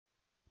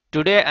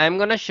Today I'm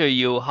gonna show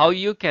you how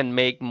you can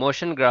make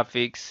motion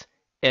graphics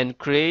and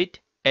create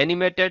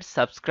animated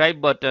subscribe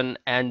button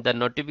and the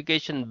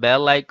notification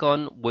bell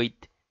icon with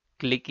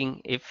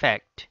clicking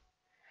effect.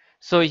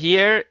 So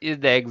here is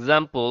the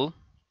example.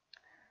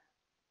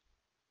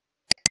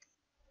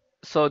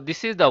 So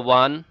this is the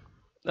one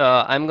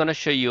I'm gonna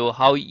show you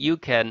how you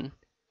can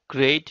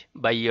create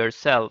by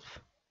yourself.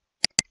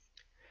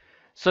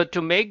 So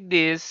to make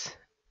these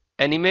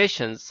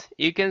animations,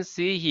 you can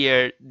see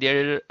here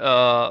there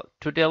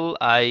total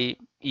I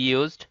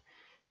used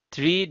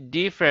three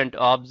different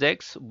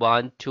objects,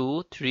 1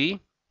 2 3,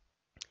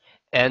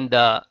 and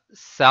the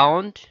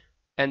sound,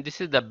 and this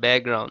is the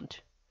background.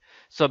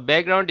 So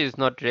background is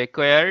not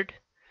required.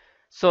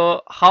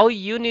 So how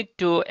you need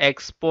to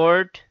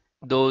export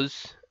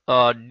those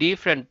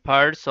different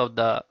parts of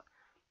the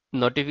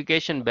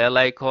notification bell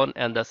icon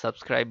and the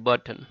subscribe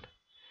button.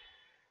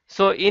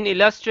 So in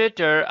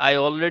Illustrator, I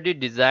already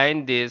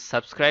designed this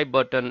subscribe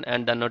button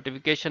and the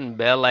notification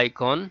bell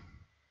icon,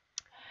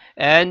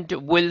 and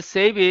we'll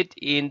save it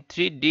in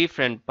three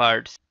different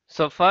parts.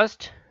 So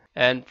first,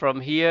 and from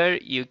here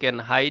you can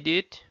hide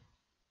it.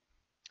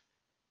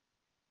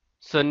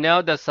 So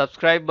now the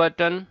subscribe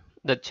button,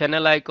 the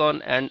channel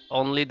icon, and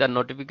only the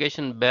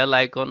notification bell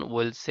icon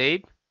will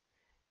save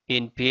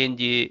in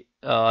PNG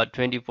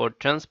 24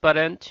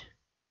 transparent.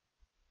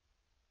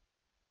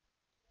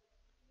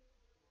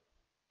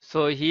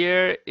 So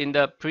here in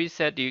the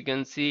preset you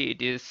can see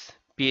it is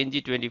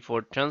PNG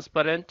 24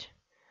 transparent,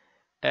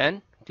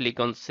 and click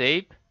on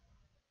save.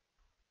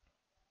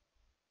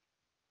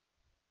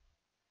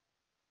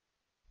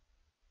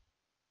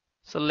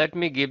 So let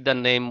me give the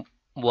name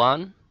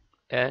 1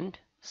 and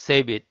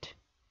save it.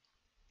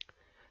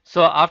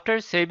 So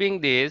after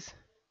saving this,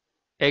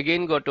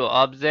 again go to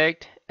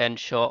object and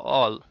show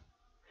all.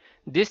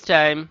 This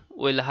time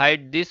we'll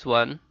hide this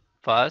one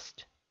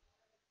first,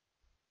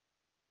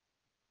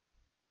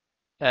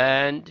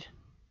 and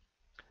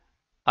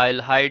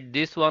I'll hide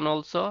this one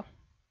also,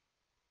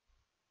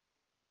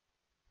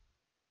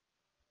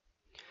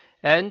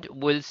 and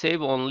we'll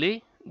save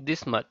only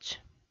this much.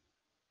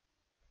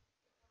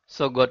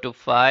 So go to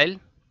file,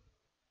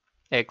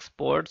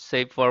 export,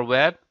 save for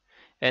web,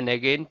 and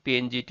again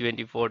PNG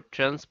 24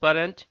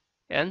 transparent,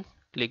 and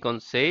click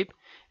on save,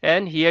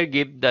 and here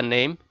give the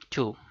name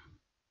 2.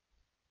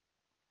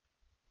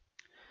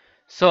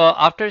 So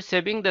after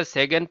saving the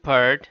second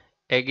part,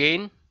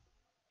 again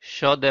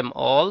show them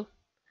all,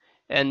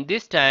 and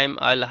this time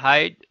I'll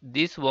hide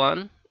this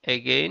one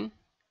again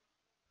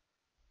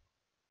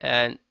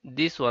and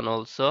this one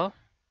also,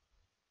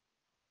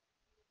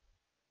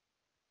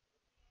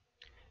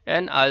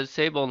 and I'll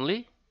save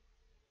only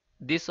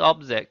this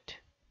object,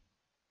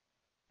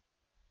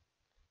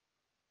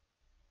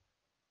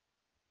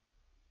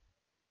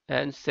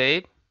 and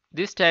save.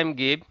 This time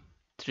give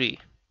 3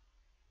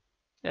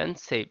 and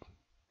save.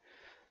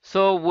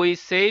 So we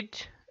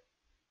saved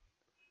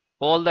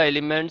all the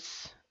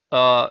elements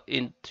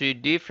in three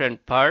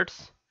different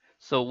parts.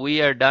 So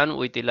we are done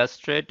with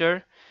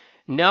Illustrator.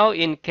 Now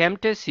in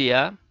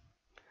Camtasia,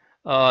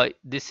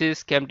 this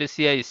is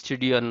Camtasia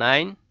Studio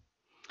 9,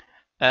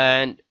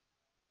 and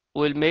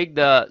we'll make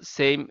the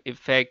same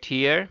effect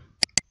here.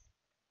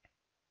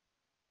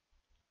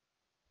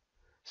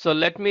 So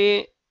let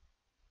me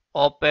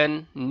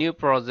open new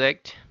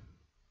project,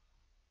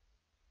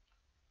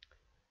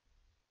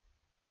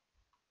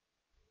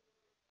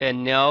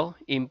 and now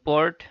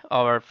import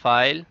our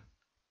file.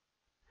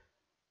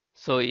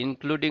 So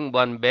including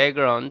one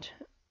background,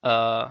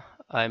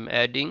 I'm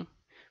adding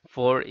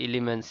 4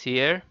 elements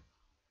here.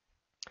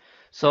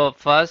 So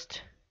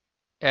first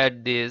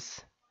add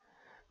this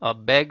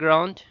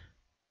background,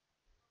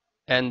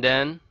 and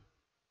then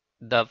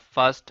the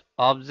first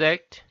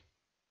object,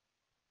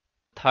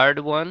 third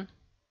one,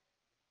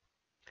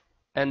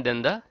 and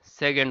then the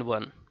second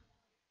one.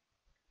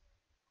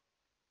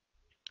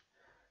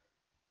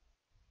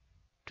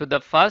 To the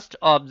first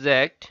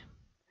object,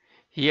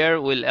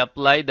 here we'll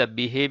apply the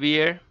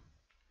behavior,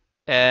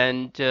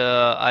 and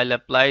I'll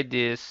apply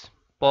this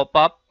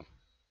pop-up,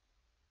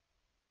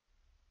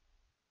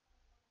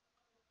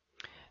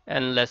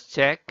 and let's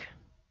check.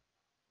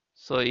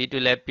 So it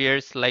will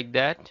appears like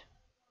that.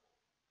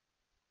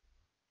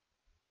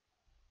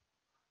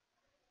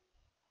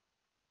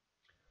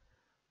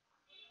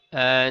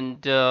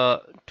 And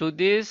to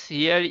this,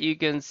 here you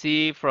can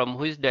see from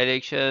which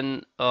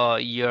direction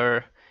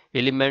your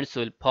elements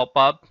will pop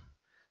up.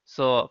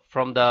 So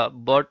from the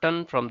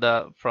button,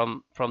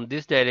 from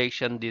this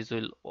direction, this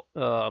will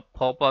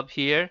pop up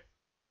here.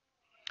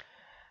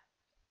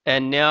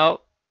 And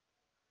now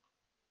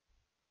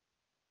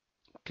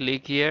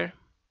click here.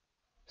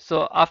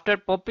 So after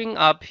popping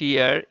up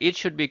here, it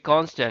should be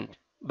constant.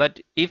 But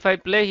if I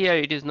play here,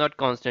 it is not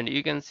constant.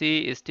 You can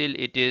see still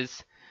it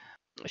is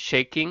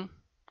shaking.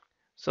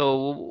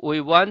 So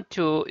we want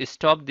to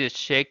stop this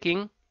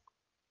shaking.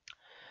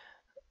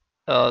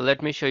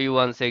 Let me show you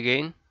once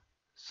again.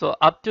 So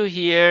up to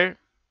here,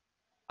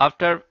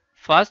 after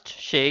first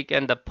shake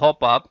and the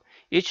pop up,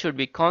 it should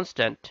be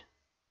constant.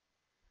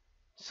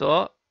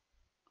 So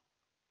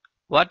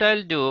What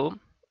I'll do,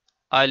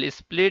 I'll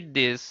split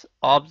this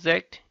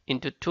object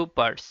into two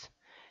parts,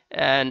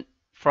 and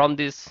from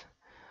this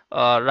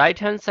right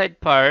hand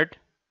side part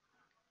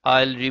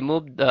I'll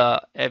remove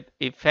the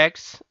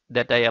effects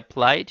that I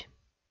applied.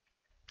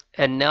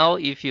 And now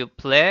if you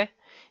play,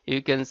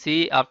 you can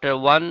see after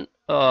one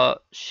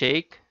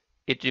shake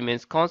it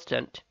remains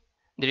constant.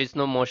 There is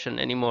no motion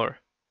anymore.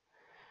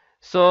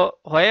 So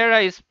where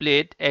I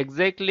split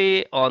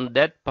exactly on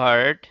that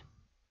part,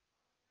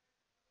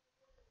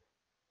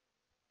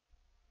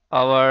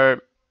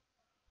 our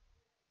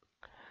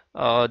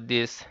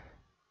this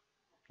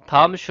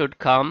thumb should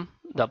come,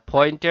 the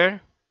pointer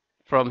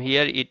from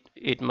here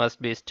it must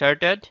be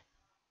started,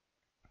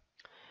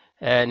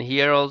 and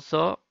here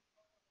also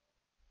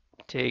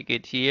take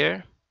it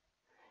here.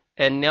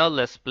 And now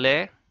let's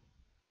play.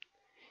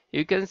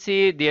 You can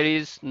see there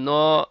is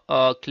no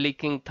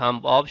clicking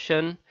thumb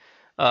option,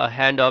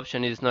 hand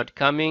option is not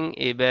coming,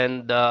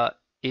 even the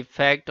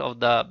effect of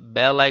the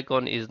bell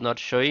icon is not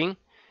showing.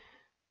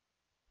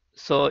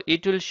 So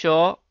it will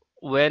show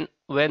when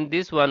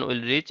this one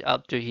will reach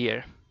up to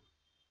here.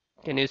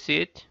 Can you see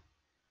it?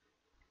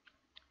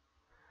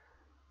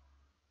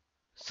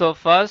 So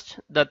first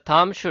the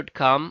thumb should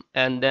come,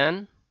 and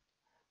then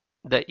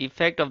the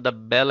effect of the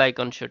bell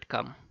icon should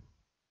come.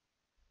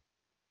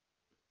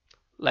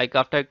 Like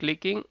after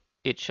clicking,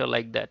 it show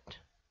like that.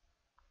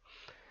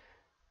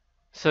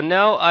 So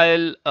now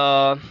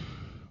I'll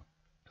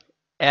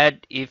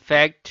add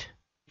effect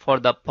for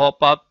the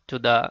pop-up to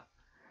the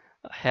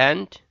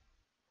hand,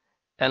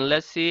 and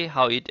let's see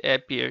how it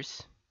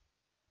appears.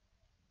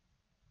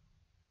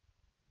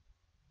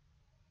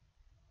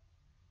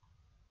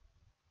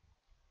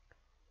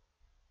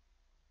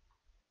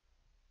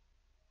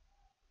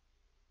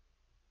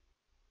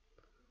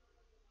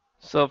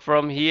 So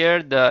from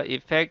here the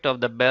effect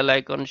of the bell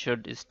icon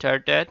should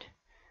start at,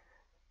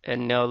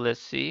 and now let's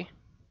see.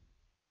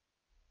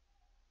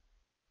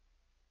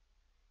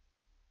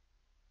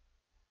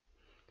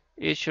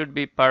 It should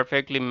be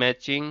perfectly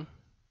matching.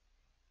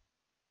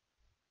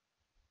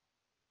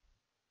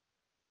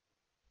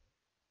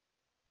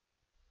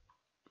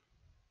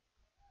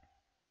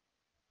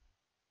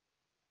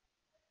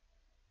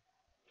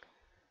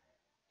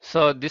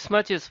 So this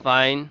much is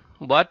fine.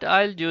 What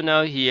I'll do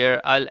now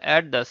here, I'll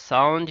add the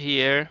sound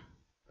here,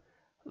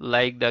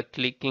 like the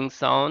clicking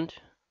sound.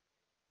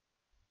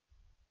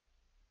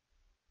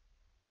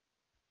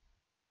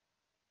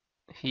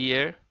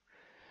 Here.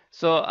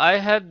 So I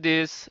have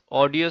this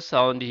audio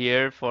sound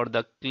here for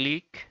the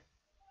click,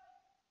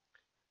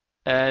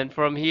 and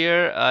from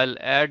here I'll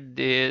add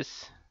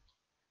this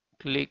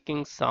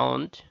clicking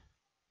sound.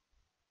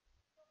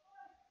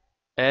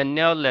 And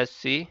now let's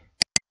see.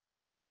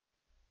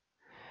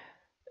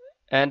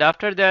 And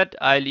after that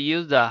I'll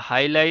use the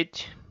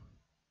highlight.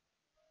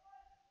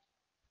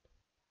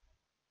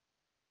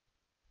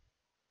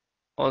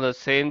 On the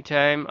same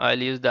time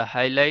I'll use the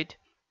highlight.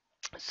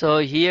 So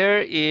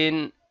here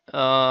in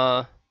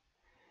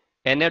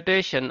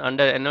annotation,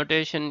 under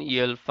annotation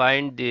you'll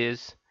find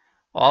this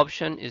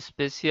option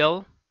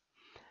special,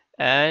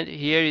 and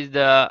here is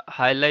the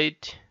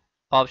highlight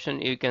option.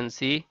 You can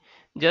see,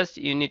 just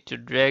you need to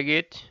drag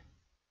it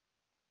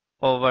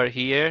over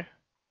here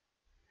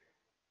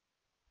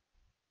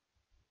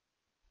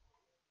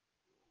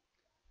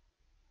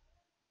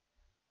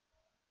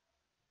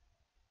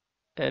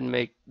and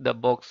make the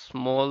box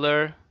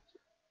smaller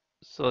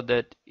so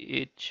that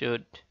it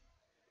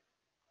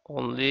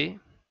only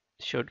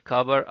should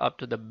cover up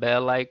to the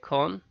bell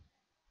icon.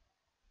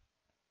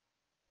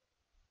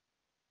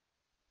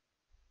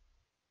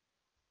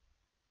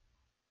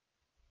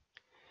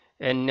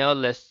 And now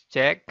let's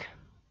check.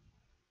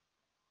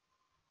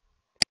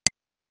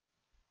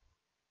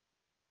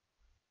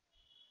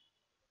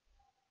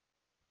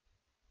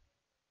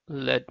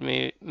 Let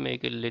me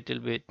make a little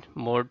bit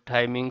more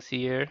timings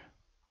here.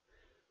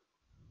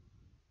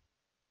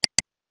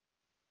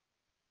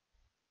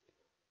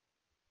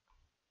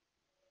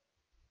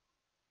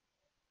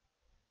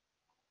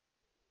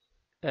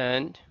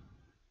 And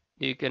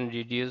you can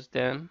reduce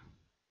them.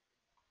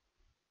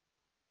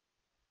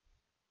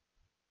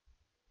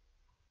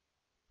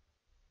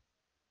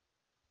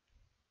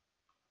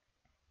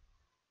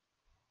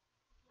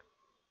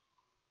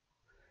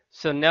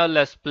 So now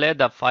let's play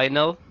the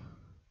final.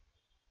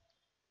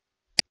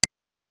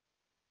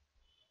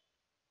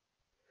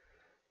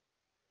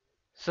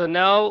 So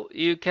now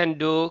you can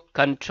do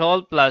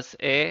Control plus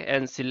A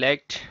and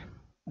select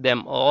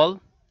them all,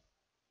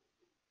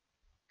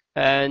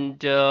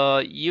 and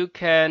you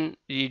can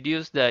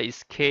reduce the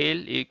scale,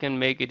 you can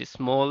make it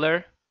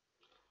smaller.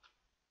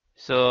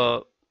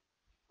 So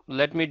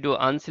let me do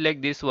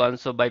unselect this one.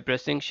 So by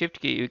pressing shift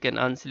key you can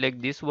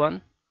unselect this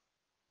one,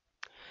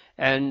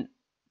 and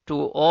to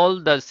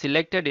all the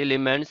selected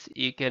elements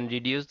you can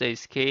reduce the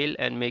scale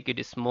and make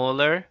it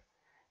smaller,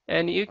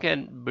 and you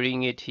can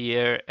bring it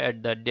here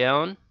at the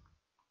down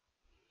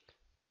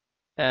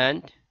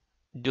and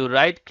do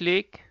right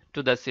click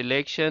to the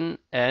selection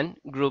and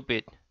group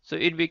it, so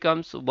it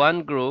becomes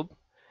one group,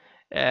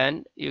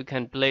 and you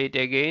can play it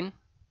again.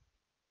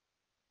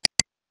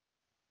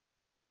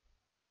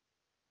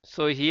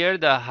 So here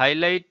the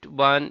highlight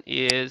one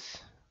is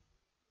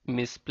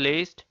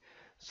misplaced.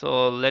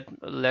 So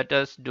let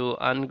us do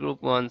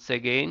ungroup once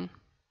again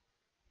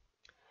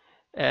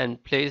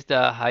and place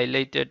the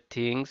highlighted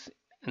things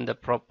in the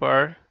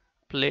proper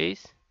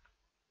place.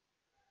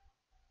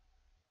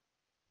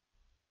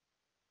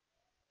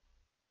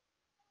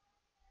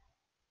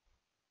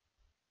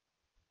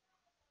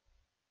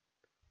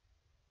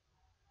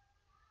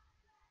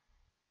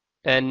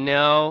 And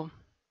now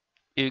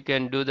you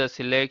can do the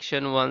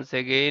selection once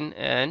again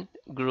and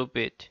group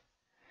it.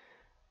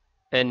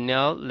 And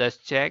now let's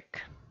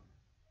check.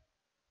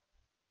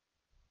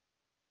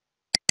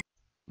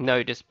 Now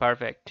it is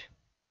perfect.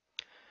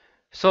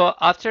 So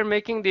after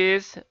making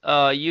this,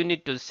 you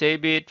need to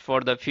save it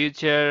for the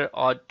future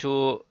or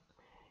to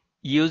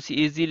use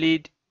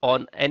easily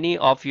on any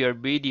of your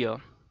video.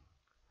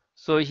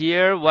 So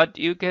here what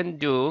you can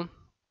do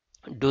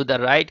the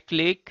right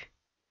click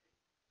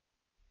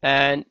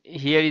and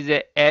here is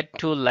a add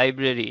to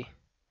library.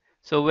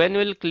 So when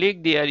we'll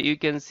click there, you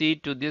can see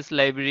to this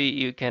library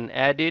you can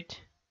add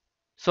it.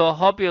 So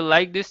hope you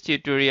like this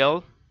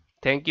tutorial.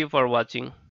 Thank you for watching.